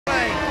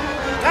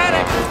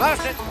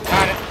Lost it.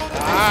 Got it.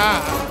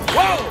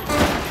 Whoa!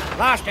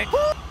 Lost it.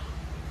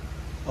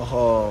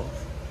 Oh,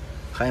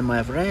 hi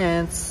my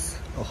friends.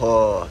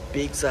 Oh,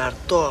 Pixar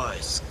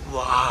toys.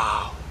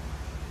 Wow.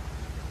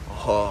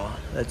 Oh,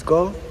 let's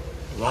go.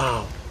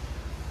 Wow.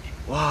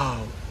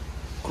 Wow.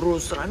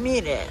 Cruz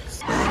Ramirez.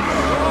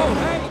 Oh,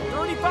 hey,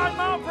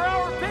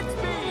 35-mile-per-hour pit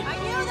speed. I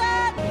knew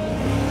that.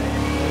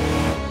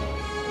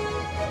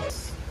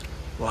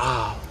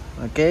 Wow.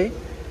 Okay.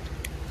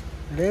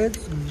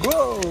 Let's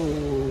go.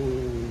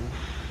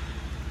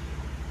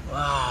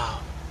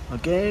 Wow.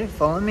 Okay,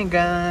 follow me,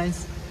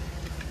 guys.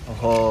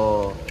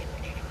 Oh.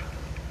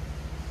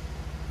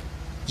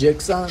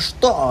 Jackson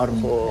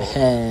Storm. Oh.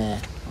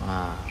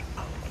 Wow.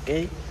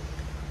 Okay.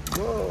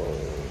 Go.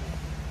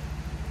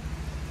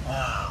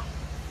 Wow.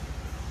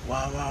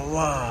 Wow, wow,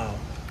 wow.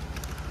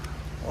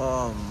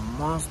 Oh,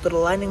 monster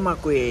lightning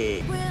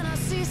McQueen. When I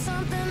see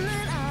something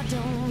that I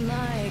don't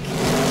like,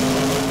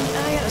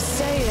 I gotta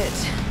say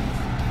it.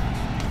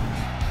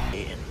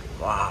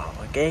 Wow,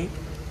 okay.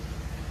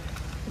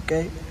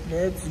 Okay,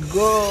 let's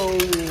go.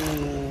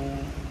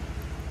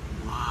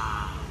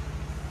 Wow.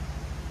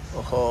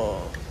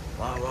 Oh,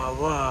 wow, wow,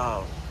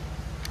 wow.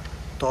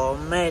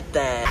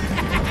 Tomato.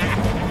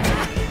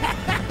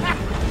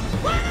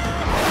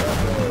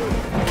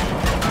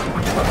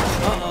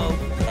 Uh-oh.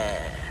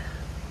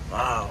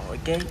 Wow,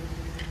 okay.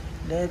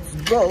 Let's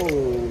go.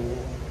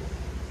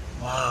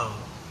 Wow.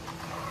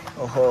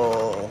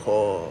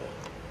 Oh.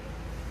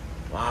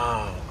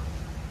 Wow.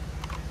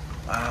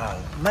 Wow.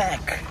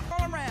 Mac.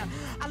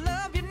 I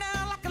love you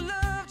now like I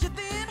loved you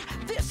then.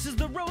 This is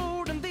the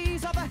road and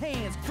these are the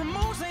hands from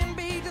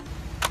Mozambique to...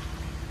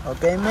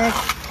 Okay, Mac.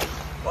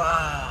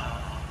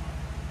 Wow.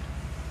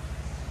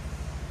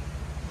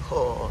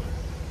 Oh.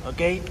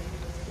 Okay.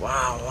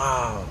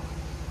 Wow.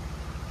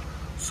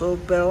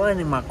 Super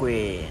Lightning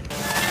McQueen.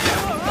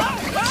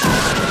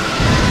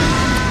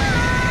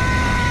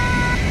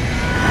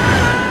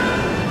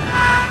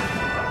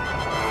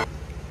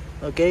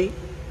 Okay.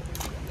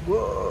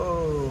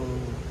 Whoa.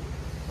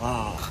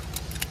 Wow.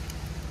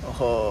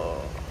 Oh.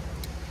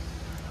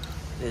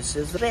 This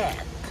is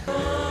red.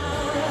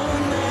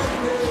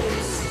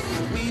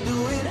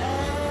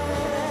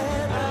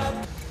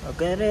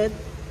 Okay, red.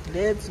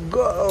 Let's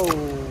go.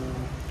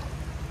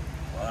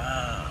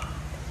 Wow.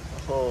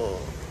 Oh.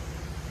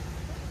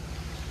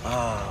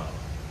 Wow.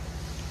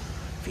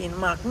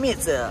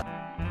 McMissile.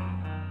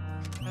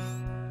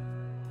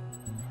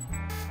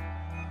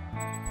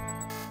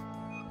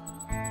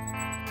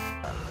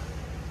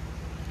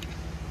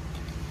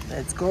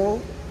 Let's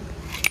go.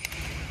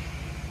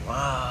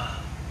 Wow.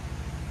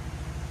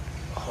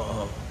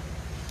 Oh.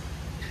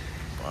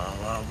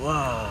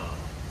 Wow.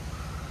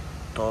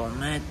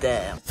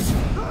 Tomato.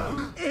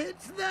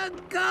 It's the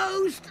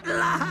ghost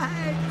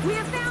light. We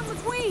have found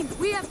McQueen.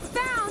 We have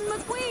found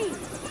McQueen.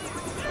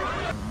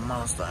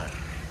 Monster.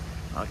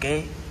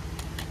 Okay.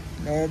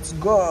 Let's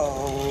go.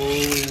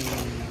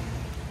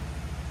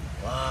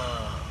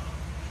 Wow.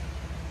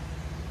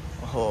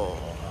 Oh.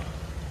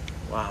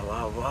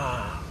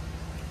 Wow.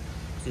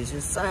 This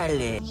is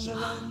silent.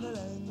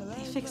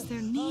 They fixed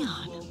their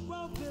neon.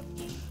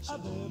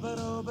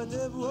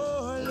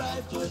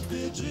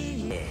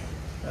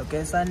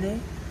 Okay, Sunday.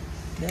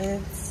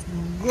 Let's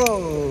go.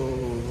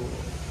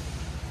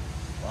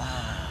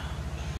 Wow.